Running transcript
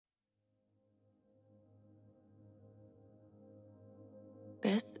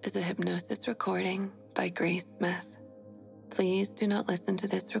This is a hypnosis recording by Grace Smith. Please do not listen to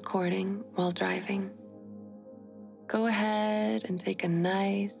this recording while driving. Go ahead and take a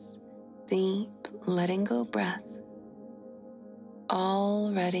nice, deep, letting go breath,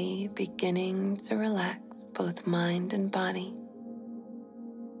 already beginning to relax both mind and body.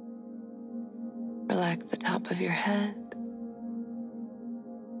 Relax the top of your head.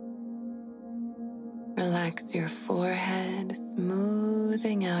 Relax your forehead,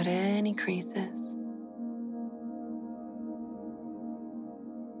 smoothing out any creases.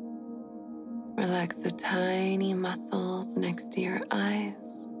 Relax the tiny muscles next to your eyes.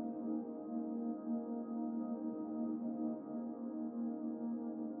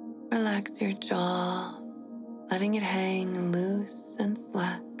 Relax your jaw, letting it hang loose and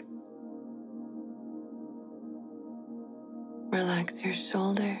slack. Relax your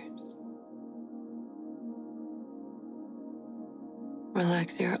shoulders.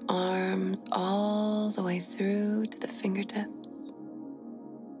 Relax your arms all the way through to the fingertips.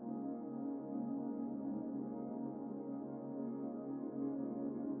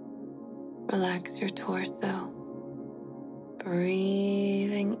 Relax your torso,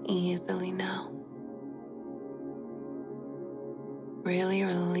 breathing easily now. Really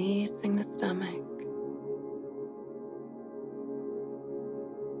releasing the stomach.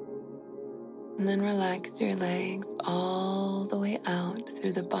 And then relax your legs all the way out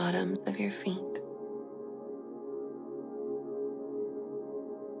through the bottoms of your feet.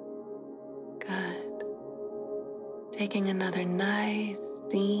 Good. Taking another nice,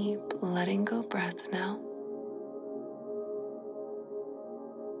 deep, letting go breath now.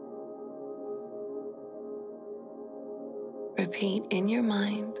 Repeat in your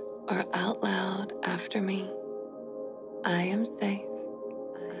mind or out loud after me. I am safe.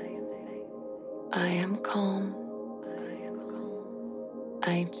 I am calm.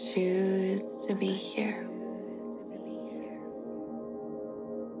 I choose to be here.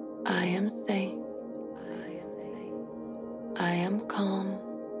 I am safe. I am calm.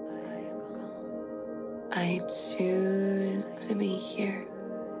 I choose to be here.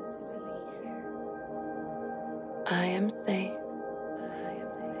 I am safe.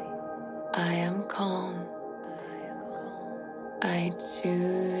 I am calm. I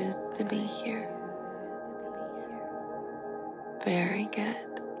choose to be here. Very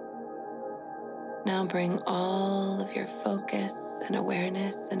good. Now bring all of your focus and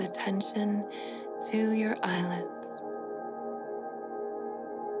awareness and attention to your eyelids.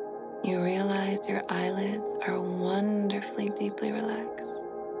 You realize your eyelids are wonderfully deeply relaxed.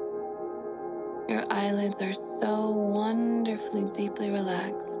 Your eyelids are so wonderfully deeply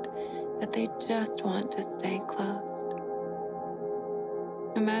relaxed that they just want to stay closed.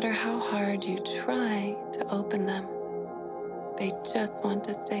 No matter how hard you try to open them, they just want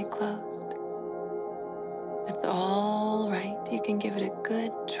to stay closed. It's all right. You can give it a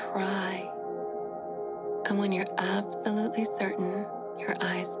good try. And when you're absolutely certain your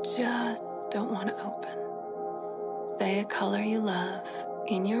eyes just don't want to open, say a color you love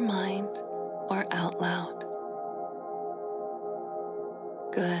in your mind or out loud.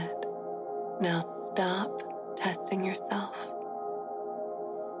 Good. Now stop testing yourself.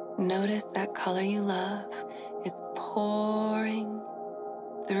 Notice that color you love is pouring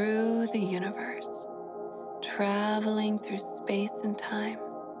through the universe, traveling through space and time,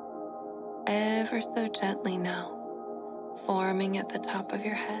 ever so gently now, forming at the top of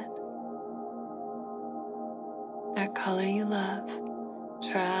your head. That color you love,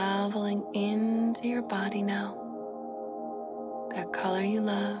 traveling into your body now. That color you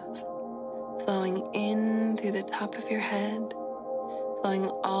love, flowing in through the top of your head, flowing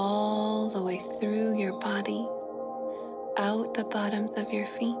all the way through your body, out the bottoms of your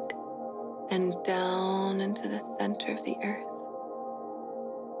feet, and down into the center of the earth.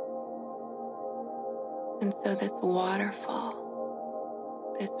 And so this waterfall,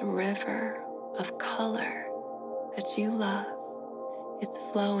 this river of color that you love is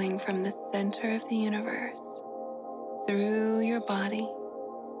flowing from the center of the universe, through your body,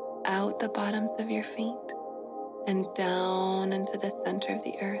 out the bottoms of your feet, and down into the center of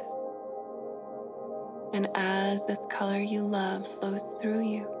the earth. And as this color you love flows through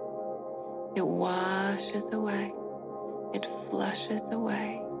you, it washes away, it flushes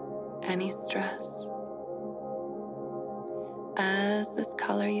away any stress. As this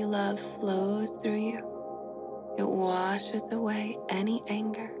color you love flows through you, it washes away any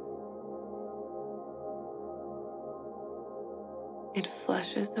anger. It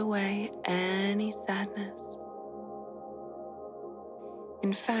flushes away any sadness.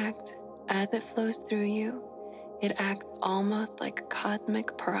 In fact, as it flows through you, It acts almost like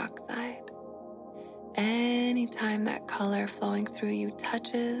cosmic peroxide. Anytime that color flowing through you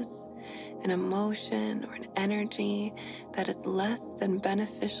touches an emotion or an energy that is less than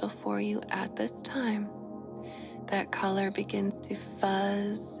beneficial for you at this time, that color begins to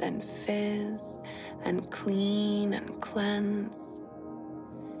fuzz and fizz and clean and cleanse.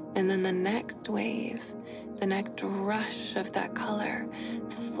 And then the next wave, the next rush of that color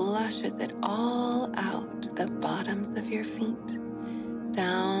flushes it all out the bottoms of your feet,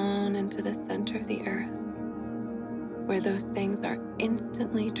 down into the center of the earth, where those things are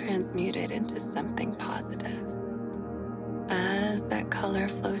instantly transmuted into something positive. As that color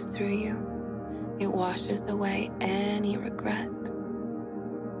flows through you, it washes away any regret.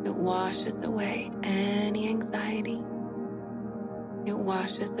 It washes away any anxiety. It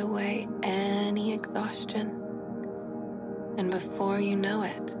washes away any exhaustion. And before you know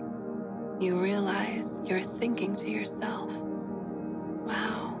it, you realize you're thinking to yourself,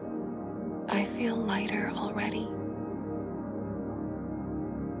 wow, I feel lighter already.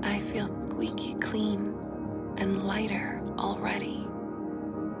 I feel squeaky clean and lighter already.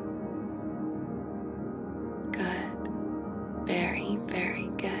 Good. Very, very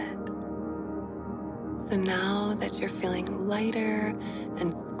good. So now that you're feeling lighter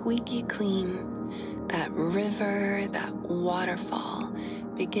and squeaky clean, that river, that waterfall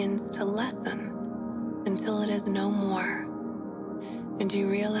begins to lessen until it is no more. And you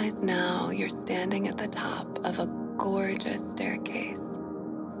realize now you're standing at the top of a gorgeous staircase.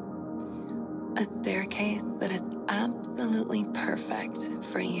 A staircase that is absolutely perfect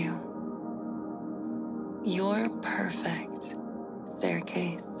for you. Your perfect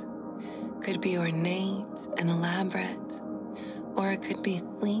staircase could be ornate and elaborate, or it could be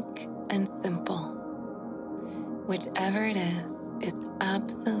sleek and simple. Whichever it is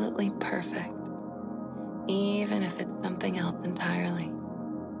absolutely perfect, even if it's something else entirely.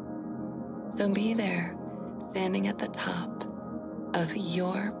 So be there, standing at the top of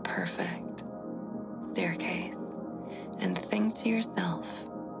your perfect staircase, and think to yourself,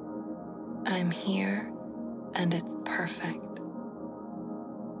 I'm here and it's perfect.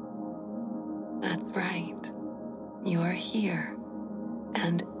 That's right. You're here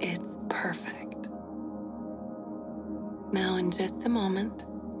and it's perfect. Now in just a moment,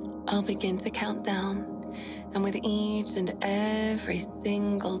 I'll begin to count down, and with each and every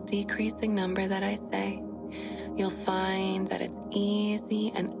single decreasing number that I say, you'll find that it's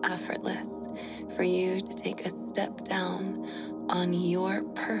easy and effortless for you to take a step down on your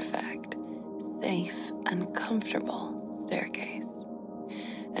perfect, safe, and comfortable staircase.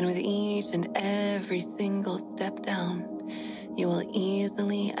 And with each and every single step down, you will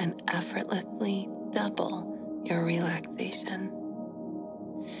easily and effortlessly double your relaxation.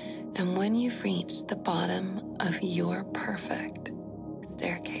 And when you've reached the bottom of your perfect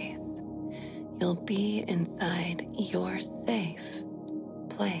staircase, you'll be inside your safe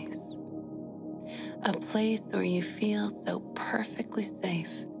place. A place where you feel so perfectly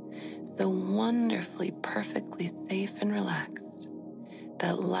safe, so wonderfully, perfectly safe and relaxed,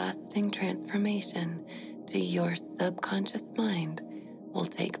 that lasting transformation to your subconscious mind will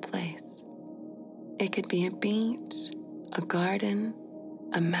take place. It could be a beach, a garden,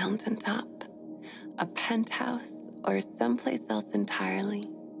 a mountaintop, a penthouse, or someplace else entirely.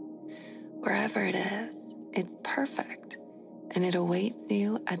 Wherever it is, it's perfect, and it awaits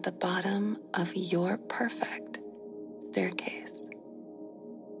you at the bottom of your perfect staircase.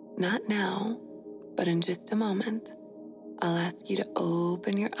 Not now, but in just a moment, I'll ask you to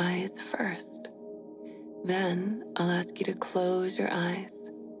open your eyes first. Then I'll ask you to close your eyes,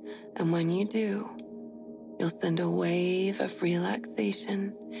 and when you do, you'll send a wave of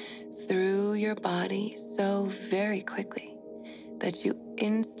relaxation through your body so very quickly that you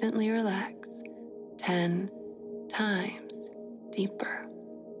instantly relax 10 times deeper.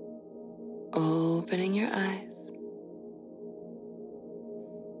 Opening your eyes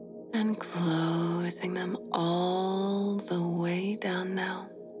and closing them all the way down now,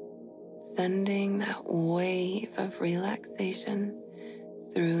 sending that wave of relaxation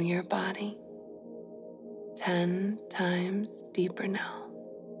through your body 10 times deeper now.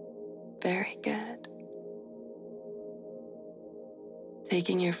 Very good.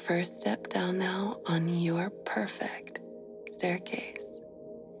 Taking your first step down now on your perfect staircase.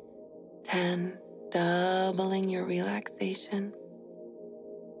 10, doubling your relaxation.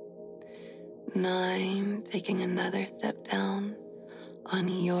 9, taking another step down on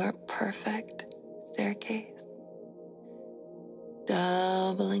your perfect staircase.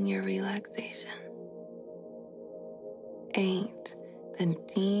 Doubling your relaxation. 8, The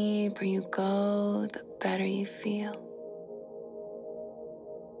deeper you go, the better you feel.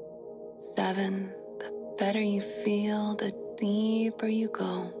 7, the better you feel, the deeper you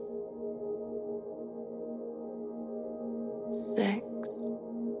go. 6,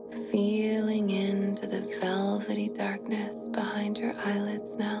 feeling into the velvety darkness behind your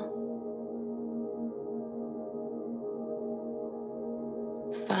eyelids now.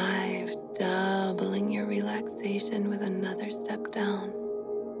 5, doubling your relaxation with another step down.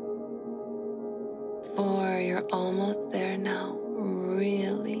 4, you're almost there now.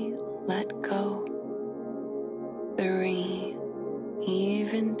 Really let go. 3,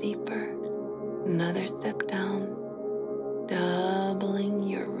 even deeper. Another step down, doubling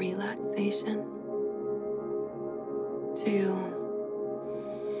your relaxation.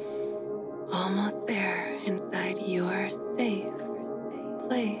 2, almost there inside your safe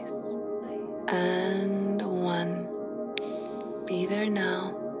place. And 1, be there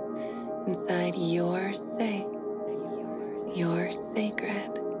now inside your safe, your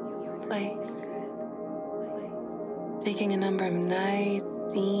sacred place. Taking a number of nice,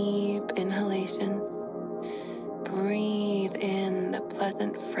 deep inhalations. Breathe in the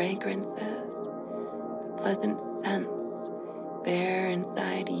pleasant fragrances, the pleasant scents there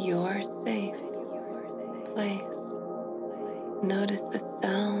inside your safe place. Notice the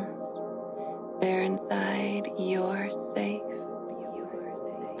sounds there inside your safe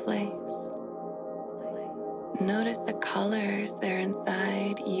place. Notice the colors there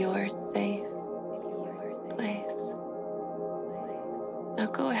inside your safe place. Now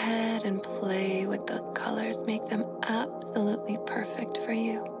go ahead and play with those colors. Make them absolutely perfect for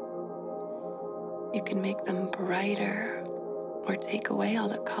you. You can make them brighter or take away all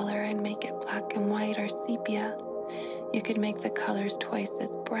the color and make it black and white or sepia. You could make the colors twice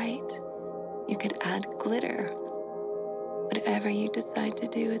as bright. You could add glitter. Whatever you decide to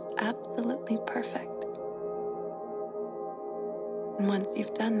do is absolutely perfect. And once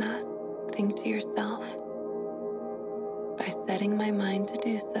you've done that, think to yourself, by setting my mind to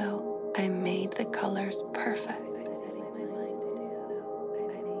do so, I made the colors perfect.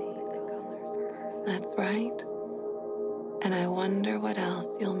 That's right. And I wonder what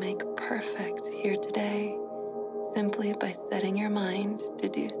else you'll make perfect here today, simply by setting your mind to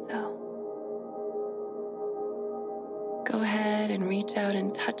do so. Go ahead and reach out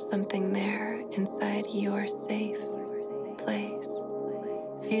and touch something there inside your safe place,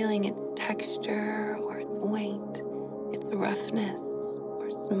 feeling its texture or its weight, its roughness or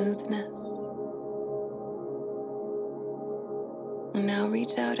smoothness. And now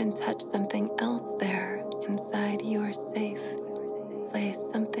reach out and touch something else there inside your safe place,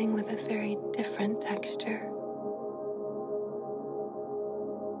 something with a very different texture.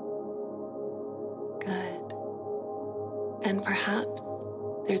 Good. And perhaps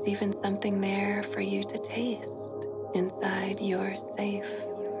there's even something there for you to taste inside your safe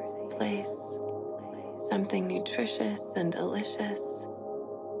place. Something nutritious and delicious,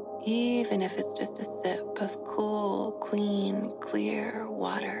 even if it's just a sip of cool, clean, clear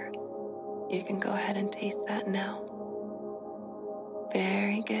water. You can go ahead and taste that now.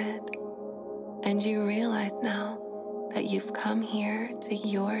 Very good. And you realize now that you've come here to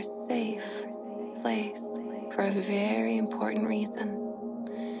your safe place for a very important reason.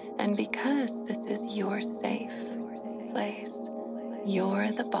 And because this is your safe place,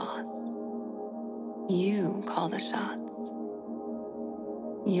 you're the boss. You call the shots.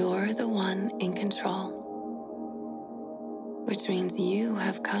 You're the one in control, which means you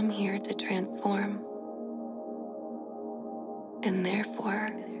have come here to transform. And therefore,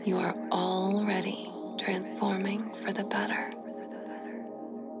 you are already transforming for the better.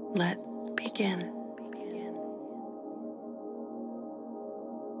 Let's begin.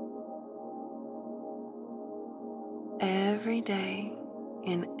 Every day,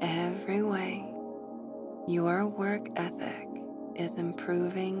 in every way, your work ethic is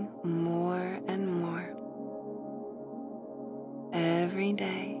improving more and more. Every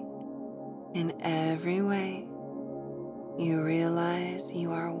day, in every way, you realize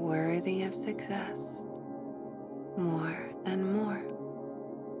you are worthy of success more and more.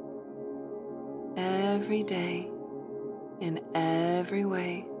 Every day, in every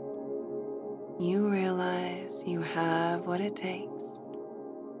way, you realize you have what it takes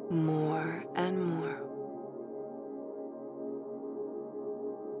more and more.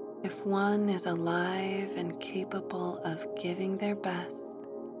 If one is alive and capable of giving their best,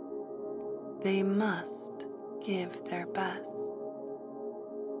 they must give their best.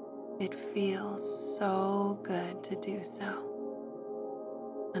 It feels so good to do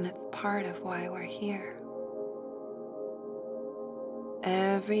so, and it's part of why we're here.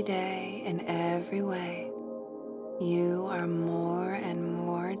 Every day, in every way, you are more and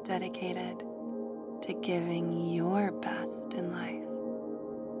more dedicated to giving your best in life,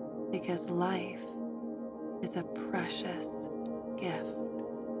 because life is a precious gift.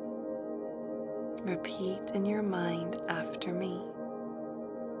 Repeat in your mind after me.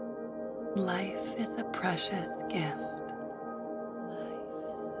 Life is a precious gift. Life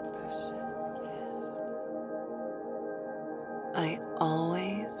is a precious gift. I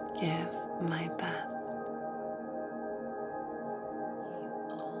always give my best.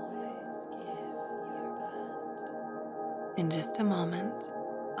 You always give your best. In just a moment,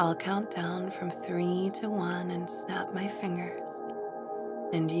 I'll count down from 3 to 1 and snap my fingers,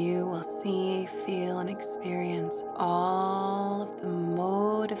 and you will see, feel, and experience all of the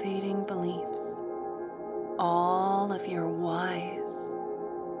motivating beliefs, all of your whys,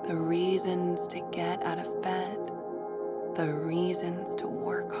 the reasons to get out of bed, the reasons to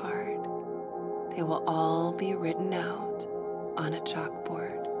work hard. They will all be written out on a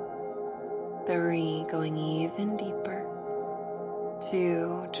chalkboard. 3, going even deeper.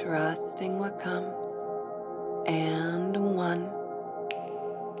 2, trusting what comes. And 1,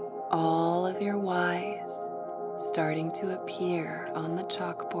 all of your whys starting to appear on the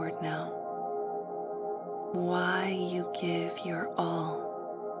chalkboard now. Why you give your all.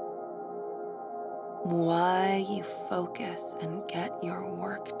 Why you focus and get your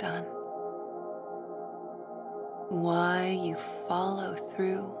work done. Why you follow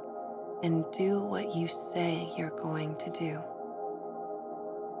through and do what you say you're going to do.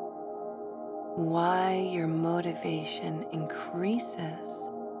 Why your motivation increases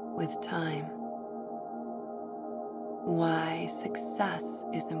with time. Why success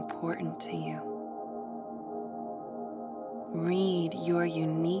is important to you. Read your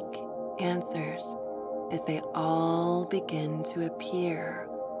unique answers as they all begin to appear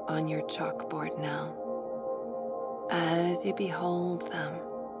on your chalkboard now. As you behold them,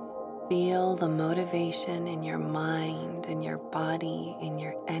 feel the motivation in your mind, in your body, in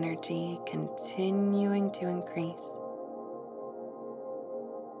your energy continuing to increase.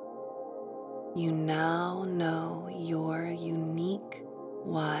 You now know your unique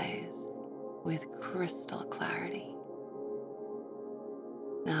whys with crystal clarity.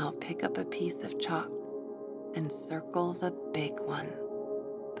 Now pick up a piece of chalk and circle the big one,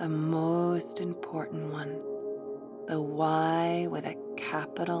 the most important one, the why with a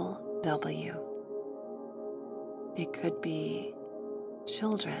capital W. It could be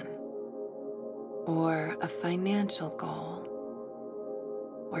children, or a financial goal,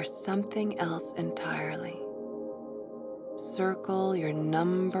 or something else entirely. Circle your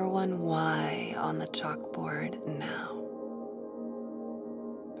number 1 why on the chalkboard now.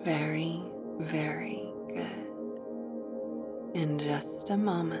 Very, very good. In just a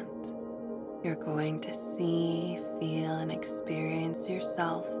moment, you're going to see, feel, and experience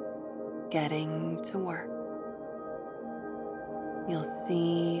yourself getting to work. You'll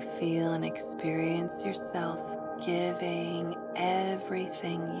see, feel, and experience yourself giving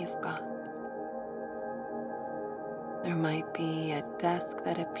everything you've got. There might be a desk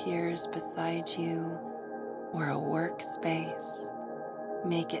that appears beside you or a workspace.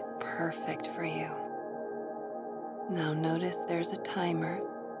 Make it perfect for you. Now notice there's a timer.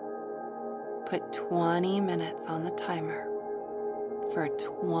 Put 20 minutes on the timer. For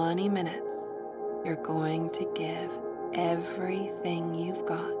 20 minutes, you're going to give everything you've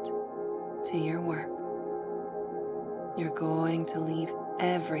got to your work. You're going to leave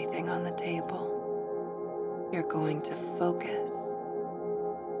everything on the table. You're going to focus.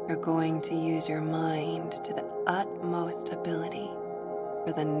 You're going to use your mind to the utmost ability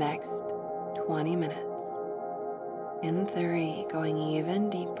for the next 20 minutes. In 3, going even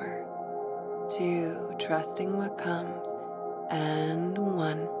deeper. 2, trusting what comes. And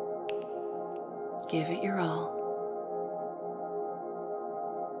 1, give it your all.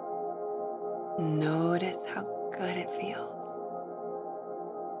 Notice how good it feels.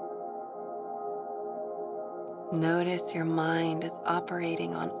 Notice your mind is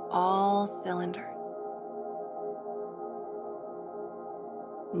operating on all cylinders.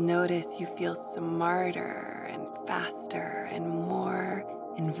 Notice you feel smarter and faster and more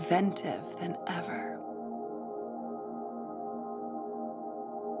inventive than ever.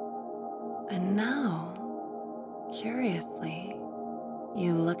 And now, curiously,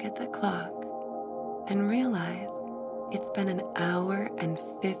 you look at the clock and realize it's been 1 hour and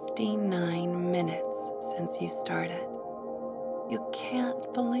 59 minutes since you started. You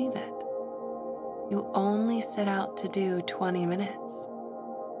can't believe it. You only set out to do 20 minutes,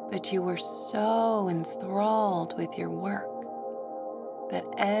 but you were so enthralled with your work. that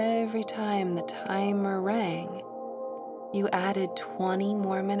every time the timer rang, you added 20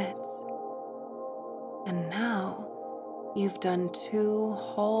 more minutes. And now you've done 2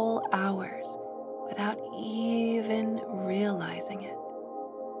 whole hours without even realizing it.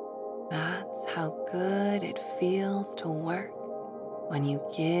 That's how good it feels to work when you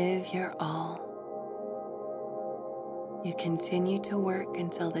give your all. You continue to work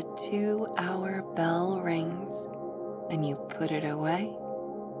until the 2-hour bell rings and you put it away.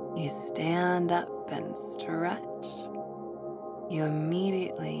 You stand up and stretch. You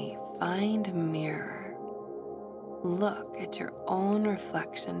immediately find a mirror. Look at your own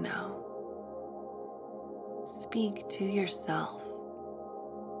reflection now. Speak to yourself,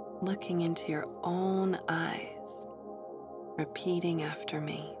 looking into your own eyes, repeating after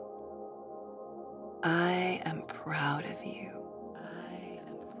me. I am proud of you. I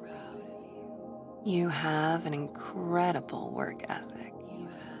am proud of you. You have an incredible work ethic. You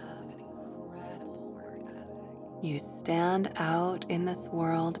have an incredible work ethic. You stand out in this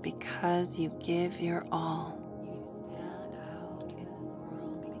world because you give your all. You stand out in this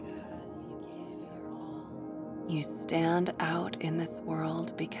world because you give your all. You stand out in this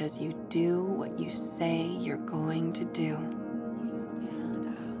world because you do what you say you're going to do. You stand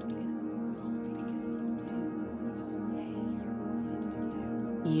out in this world because you do what you say you're going to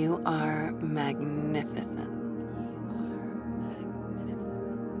do. You are magnificent. You are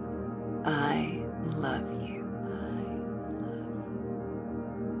magnificent. I love you. I love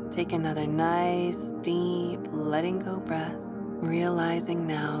you. Take another nice, deep, letting go breath, realizing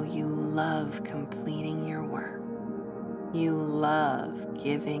now you love completing your work. You love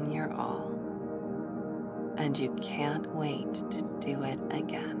giving your all. And you can't wait to do it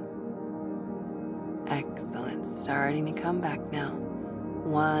again. Excellent. Starting to come back now.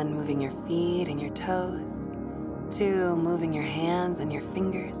 1, moving your feet and your toes. 2, moving your hands and your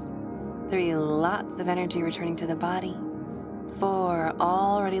fingers. 3, lots of energy returning to the body. 4,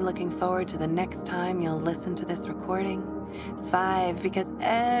 already looking forward to the next time you'll listen to this recording. 5, because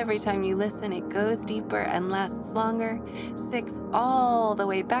every time you listen, it goes deeper and lasts longer. 6, all the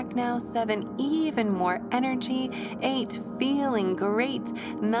way back now. 7, even more energy. 8, feeling great.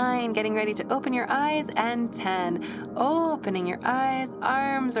 9, getting ready to open your eyes. And 10, opening your eyes,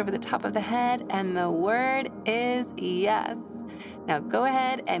 arms over the top of the head, and the word is yes. Now go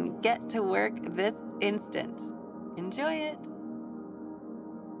ahead and get to work this instant. Enjoy it.